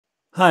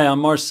Hi, I'm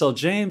Marcel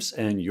James,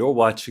 and you're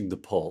watching The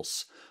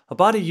Pulse.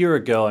 About a year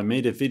ago, I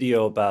made a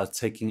video about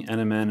taking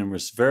NMN and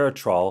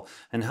resveratrol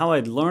and how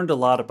I'd learned a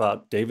lot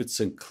about David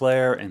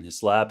Sinclair and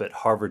his lab at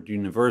Harvard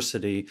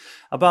University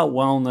about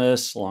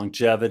wellness,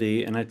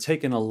 longevity, and I'd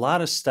taken a lot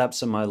of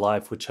steps in my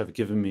life which have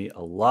given me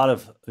a lot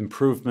of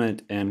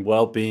improvement and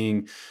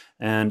well-being,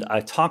 and I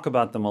talk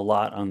about them a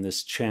lot on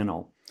this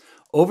channel.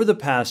 Over the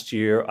past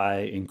year,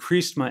 I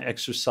increased my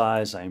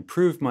exercise, I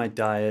improved my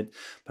diet,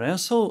 but I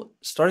also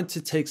started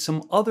to take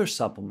some other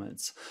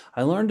supplements.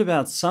 I learned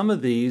about some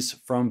of these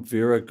from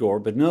Vera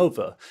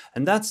Gorbunova,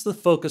 and that's the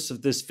focus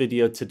of this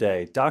video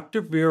today.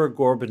 Dr. Vera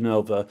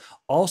Gorbunova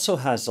also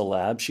has a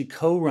lab. She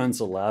co-runs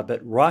a lab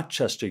at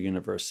Rochester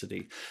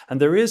University,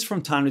 and there is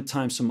from time to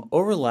time some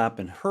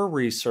overlap in her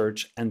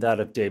research and that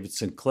of David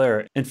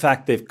Sinclair. In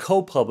fact, they've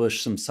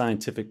co-published some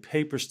scientific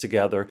papers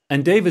together,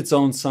 and David's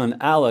own son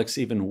Alex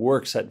even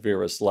works at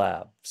Vera's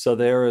lab. So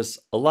there is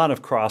a lot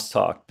of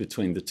crosstalk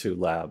between the two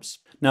labs.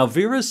 Now,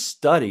 Vera's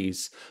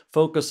studies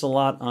focus a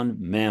lot on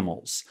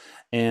mammals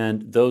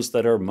and those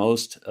that are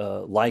most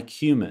like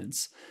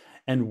humans.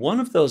 And one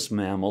of those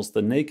mammals,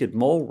 the naked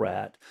mole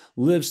rat,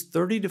 lives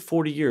 30 to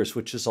 40 years,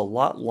 which is a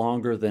lot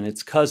longer than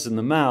its cousin,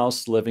 the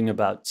mouse, living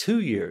about 2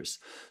 years.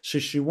 So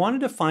she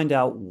wanted to find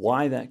out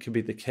why that could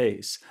be the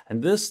case.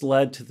 And this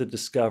led to the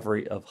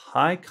discovery of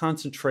high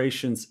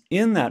concentrations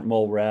in that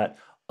mole rat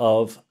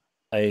of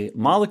a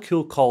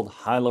molecule called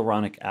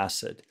hyaluronic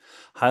acid.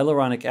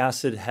 Hyaluronic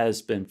acid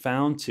has been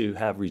found to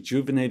have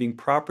rejuvenating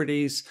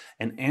properties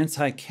and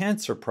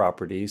anti-cancer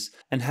properties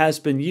and has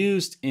been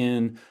used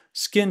in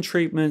skin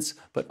treatments,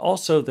 but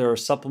also there are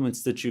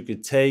supplements that you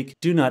could take.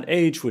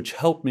 DoNotAge, which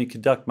helped me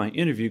conduct my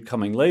interview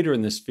coming later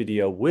in this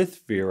video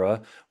with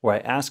Vera, where I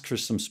asked her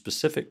some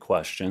specific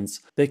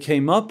questions. They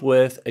came up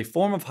with a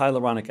form of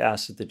hyaluronic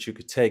acid that you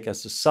could take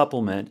as a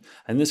supplement,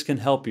 and this can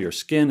help your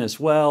skin as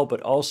well,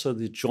 but also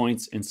the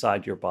joints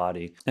inside your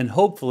body, and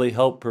hopefully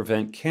help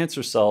prevent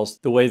cancer cells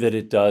the way that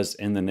it does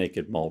in the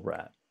naked mole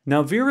rat.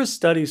 Now, Vera's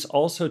studies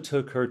also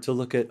took her to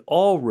look at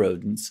all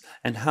rodents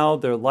and how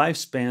their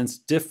lifespans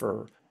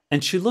differ.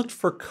 And she looked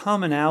for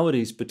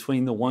commonalities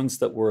between the ones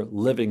that were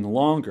living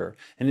longer.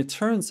 And it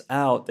turns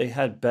out they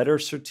had better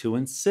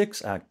sirtuin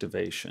 6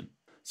 activation.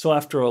 So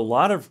after a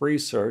lot of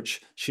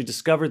research, she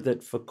discovered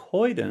that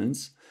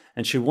fucoidins,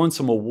 and she won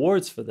some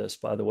awards for this,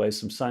 by the way,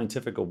 some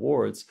scientific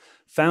awards,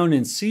 found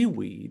in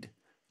seaweed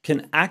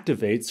can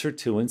activate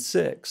sirtuin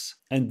 6.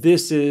 And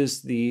this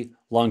is the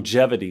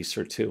longevity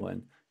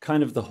sirtuin,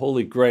 kind of the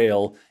holy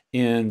grail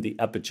in the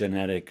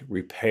epigenetic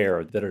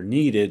repair that are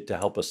needed to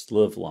help us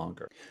live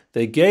longer.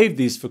 They gave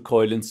these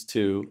fucoidins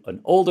to an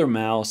older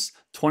mouse,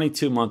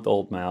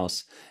 22-month-old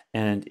mouse,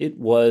 and it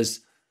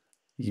was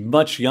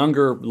much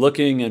younger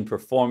looking and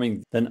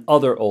performing than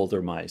other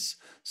older mice.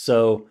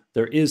 So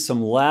there is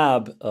some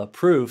lab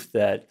proof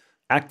that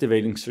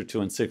activating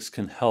sirtuin 6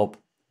 can help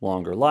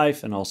longer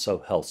life and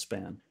also health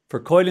span.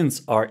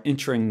 Fucoidins are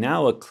entering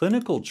now a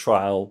clinical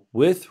trial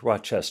with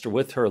Rochester,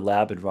 with her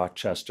lab at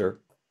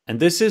Rochester. And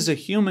this is a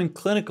human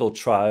clinical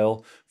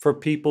trial for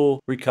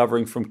people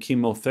recovering from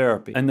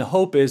chemotherapy. And the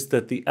hope is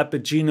that the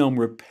epigenome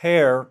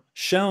repair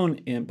shown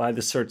by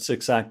the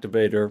SIRT6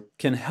 activator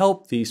can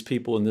help these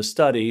people in the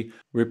study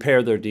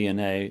repair their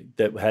DNA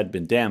that had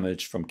been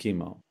damaged from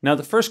chemo. Now,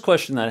 the first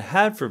question that I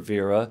had for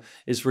Vera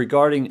is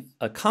regarding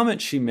a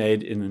comment she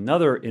made in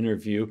another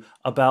interview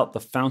about the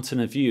fountain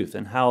of youth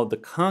and how the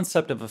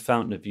concept of a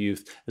fountain of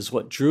youth is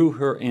what drew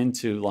her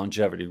into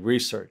longevity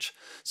research.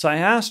 So I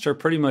asked her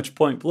pretty much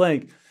point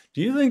blank, do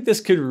you think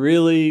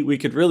we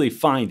could really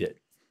find it?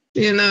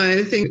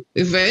 I think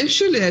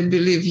eventually, I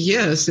believe,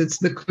 yes, it's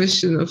the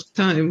question of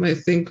time. I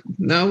think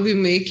now we're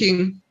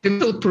making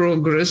little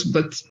progress,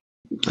 but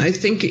I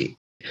think,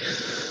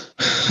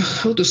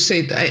 how to say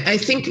it, I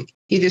think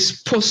it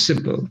is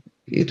possible.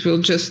 It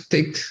will just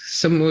take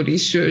some more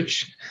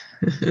research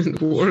and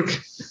work.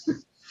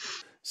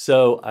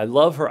 So I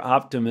love her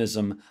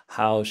optimism,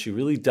 how she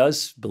really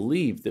does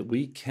believe that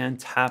we can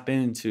tap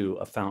into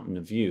a fountain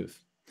of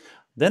youth.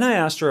 Then I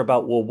asked her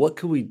about, well, what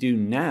could we do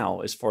now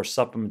as far as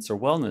supplements or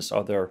wellness?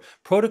 Are there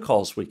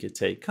protocols we could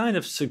take? Kind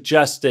of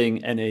suggesting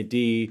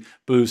NAD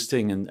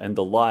boosting and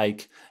the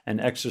like,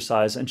 and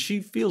exercise. And she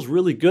feels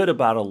really good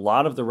about a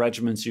lot of the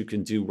regimens you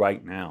can do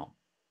right now.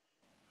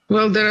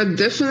 Well, there are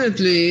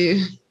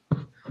definitely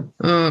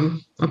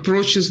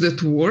approaches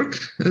that work.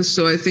 And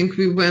so I think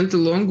we went a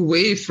long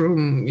way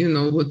from,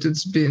 what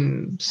it's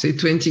been, say,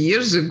 20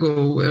 years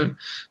ago, where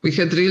we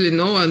had really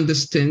no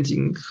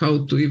understanding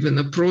how to even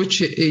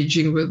approach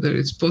aging, whether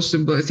it's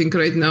possible. I think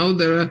right now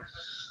there are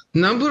a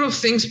number of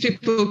things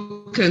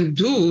people can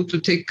do to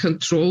take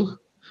control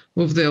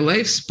of their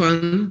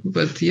lifespan.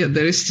 But yeah,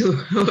 there is still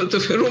a lot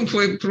of room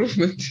for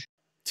improvement.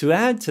 To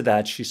add to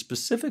that, she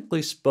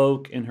specifically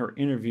spoke in her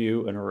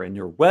interview and in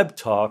her web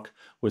talk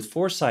with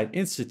Foresight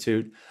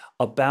Institute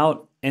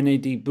about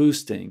NAD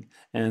boosting.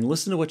 And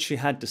listen to what she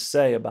had to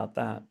say about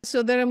that.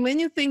 So there are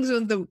many things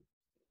on the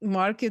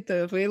market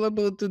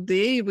available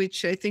today,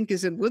 which I think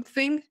is a good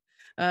thing.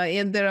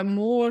 And there are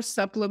more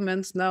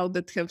supplements now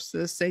that have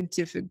a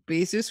scientific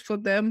basis for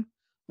them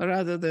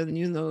rather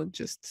than,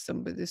 just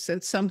somebody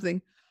said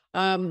something.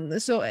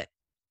 So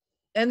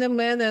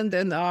NMN and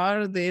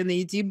NR, the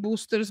NAD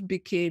boosters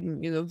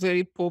became,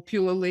 very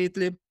popular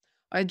lately.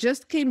 I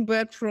just came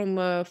back from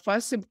a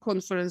FASIB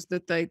conference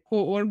that I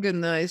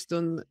co-organized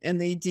on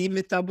NAD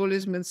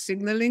metabolism and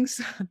signaling.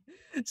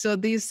 So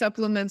these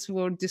supplements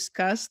were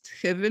discussed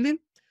heavily.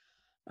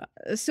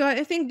 So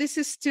I think this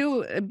is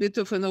still a bit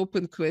of an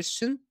open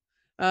question.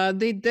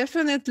 They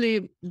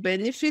definitely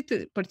benefit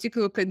a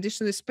particular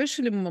condition,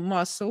 especially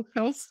muscle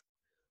health.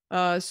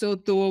 So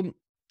to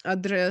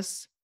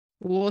address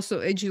loss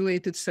of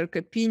age-related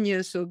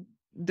sarcopenia, so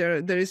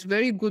there is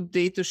very good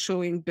data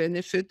showing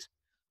benefit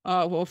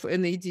of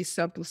NAD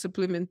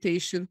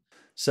supplementation.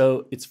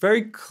 So it's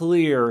very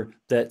clear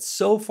that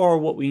so far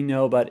what we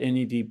know about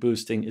NAD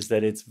boosting is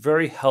that it's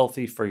very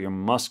healthy for your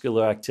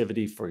muscular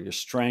activity, for your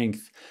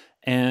strength.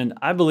 And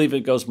I believe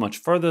it goes much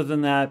further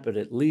than that, but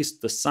at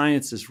least the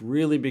science is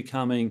really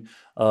becoming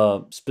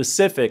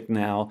specific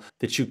now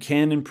that you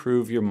can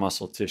improve your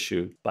muscle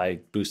tissue by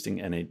boosting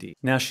NAD.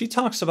 Now, she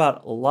talks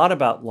about a lot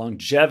about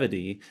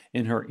longevity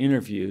in her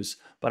interviews,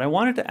 but I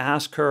wanted to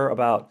ask her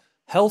about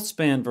health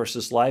span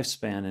versus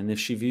lifespan, and if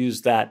she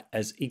views that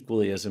as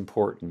equally as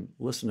important.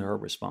 Listen to her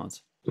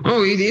response.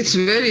 Oh, it's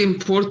very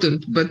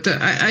important, but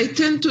I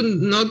tend to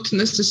not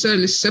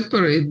necessarily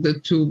separate the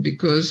two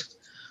because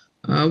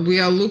we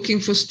are looking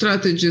for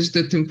strategies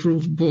that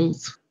improve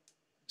both.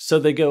 So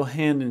they go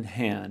hand in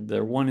hand.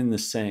 They're one and the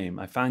same.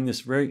 I find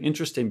this very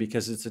interesting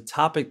because it's a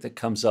topic that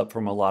comes up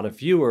from a lot of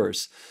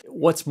viewers.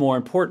 What's more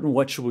important?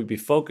 What should we be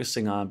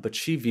focusing on? But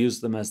she views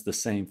them as the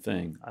same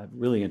thing. A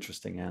really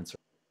interesting answer.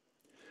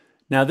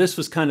 Now, this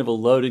was kind of a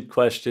loaded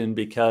question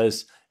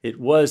because it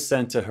was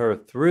sent to her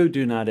through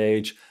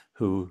DoNotAge,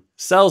 who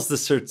sells the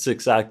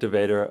Cert6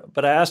 Activator,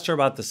 but I asked her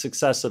about the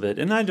success of it.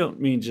 And I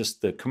don't mean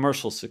just the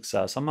commercial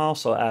success. I'm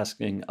also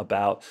asking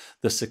about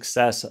the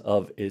success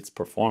of its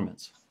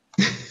performance.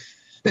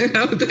 I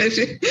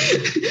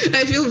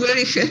feel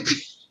very happy.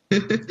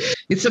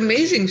 It's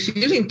amazing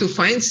feeling to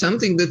find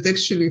something that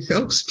actually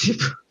helps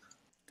people.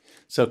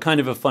 So kind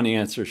of a funny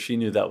answer. She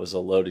knew that was a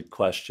loaded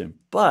question.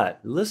 But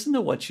listen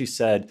to what she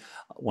said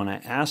when I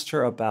asked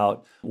her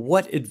about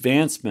what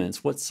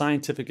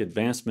scientific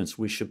advancements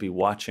we should be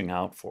watching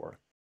out for.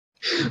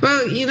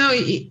 Well,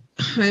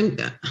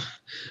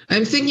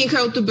 I'm thinking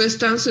how to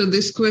best answer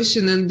this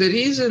question. And the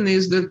reason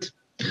is that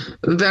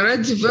there are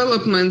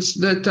developments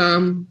that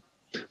are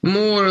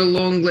more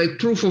along like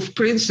proof of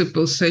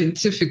principle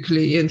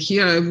scientifically. And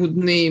here I would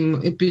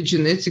name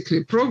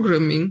epigenetically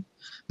programming.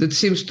 That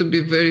seems to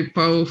be very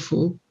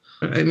powerful.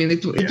 I mean,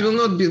 it will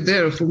not be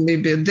there for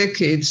maybe a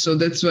decade, so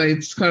that's why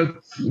it's hard,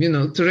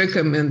 to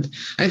recommend.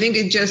 I think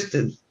it just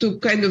to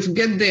kind of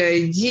get the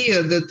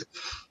idea that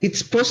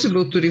it's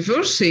possible to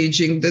reverse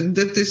aging,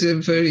 that is a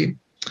very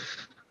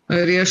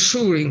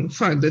reassuring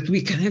fact that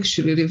we can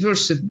actually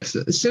reverse it.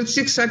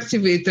 Cert6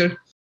 Activator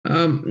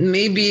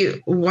may be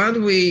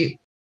one way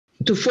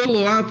to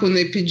follow up on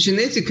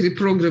epigenetic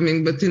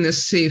reprogramming, but in a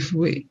safe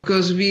way,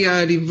 because we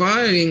are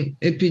rewiring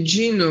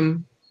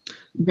epigenome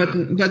but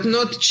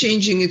not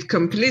changing it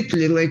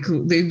completely like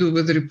they do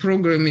with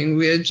reprogramming.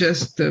 We are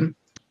just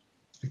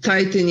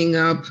tightening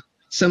up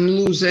some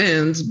loose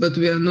ends, but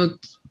we are not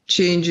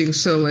changing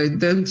cell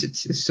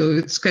identity. So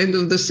it's kind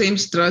of the same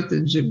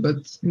strategy, but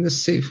in a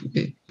safe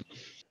way.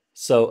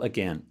 So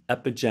again,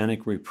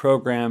 epigenetic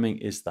reprogramming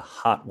is the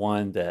hot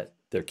one that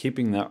they're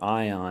keeping their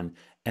eye on.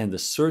 And the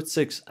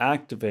Cert6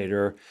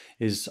 Activator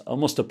is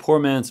almost a poor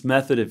man's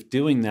method of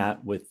doing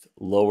that with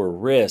lower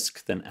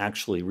risk than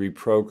actually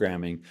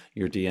reprogramming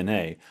your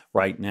DNA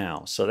right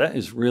now. So that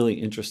is really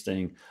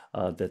interesting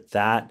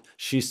that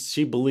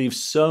she believes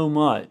so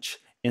much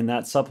in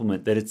that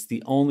supplement that it's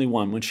the only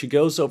one. When she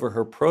goes over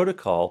her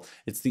protocol,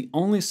 it's the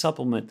only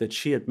supplement that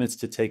she admits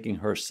to taking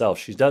herself.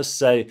 She does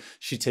say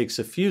she takes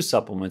a few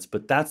supplements,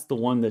 but that's the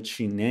one that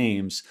she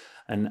names.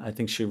 And I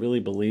think she really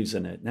believes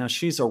in it. Now,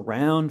 she's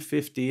around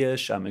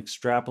 50-ish. I'm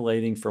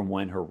extrapolating from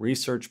when her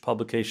research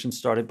publication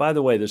started. By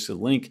the way, there's a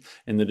link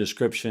in the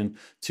description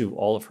to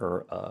all of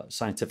her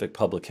scientific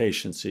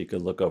publications, so you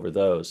could look over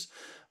those.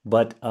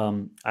 But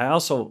I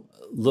also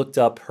looked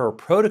up her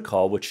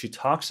protocol, which she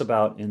talks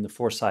about in the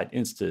Foresight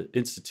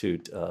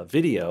Institute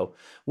video,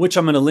 which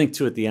I'm going to link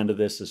to at the end of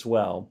this as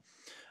well.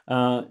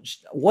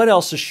 What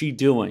else is she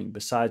doing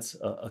besides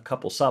a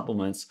couple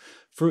supplements?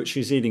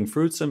 She's eating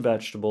fruits and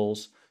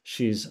vegetables.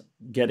 She's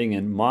getting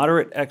in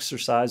moderate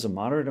exercise, a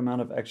moderate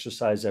amount of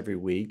exercise every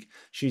week.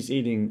 She's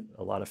eating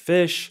a lot of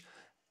fish,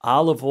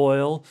 olive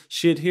oil.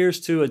 She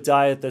adheres to a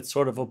diet that's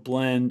sort of a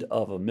blend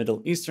of a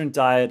Middle Eastern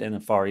diet and a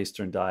Far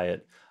Eastern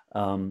diet.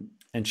 And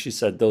she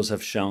said those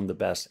have shown the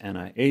best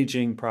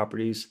anti-aging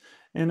properties.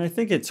 And I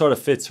think it sort of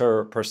fits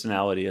her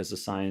personality as a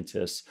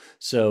scientist.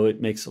 So it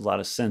makes a lot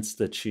of sense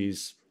that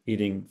she's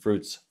eating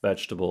fruits,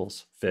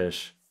 vegetables,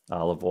 fish,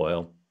 olive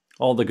oil,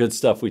 all the good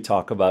stuff we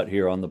talk about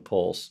here on The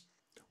Pulse.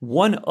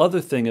 One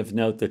other thing of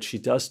note that she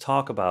does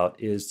talk about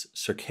is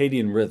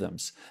circadian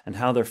rhythms and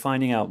how they're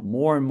finding out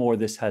more and more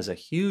this has a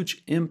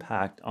huge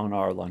impact on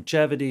our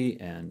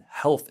longevity and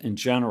health in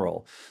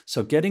general.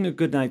 So getting a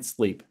good night's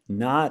sleep,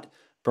 not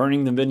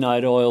burning the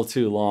midnight oil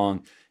too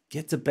long,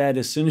 get to bed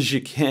as soon as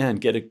you can,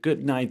 get a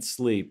good night's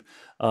sleep.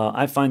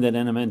 I find that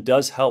NMN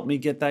does help me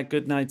get that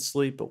good night's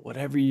sleep, but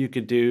whatever you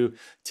could do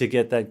to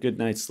get that good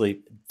night's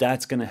sleep,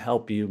 that's going to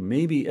help you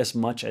maybe as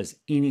much as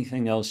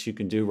anything else you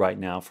can do right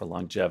now for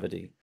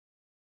longevity.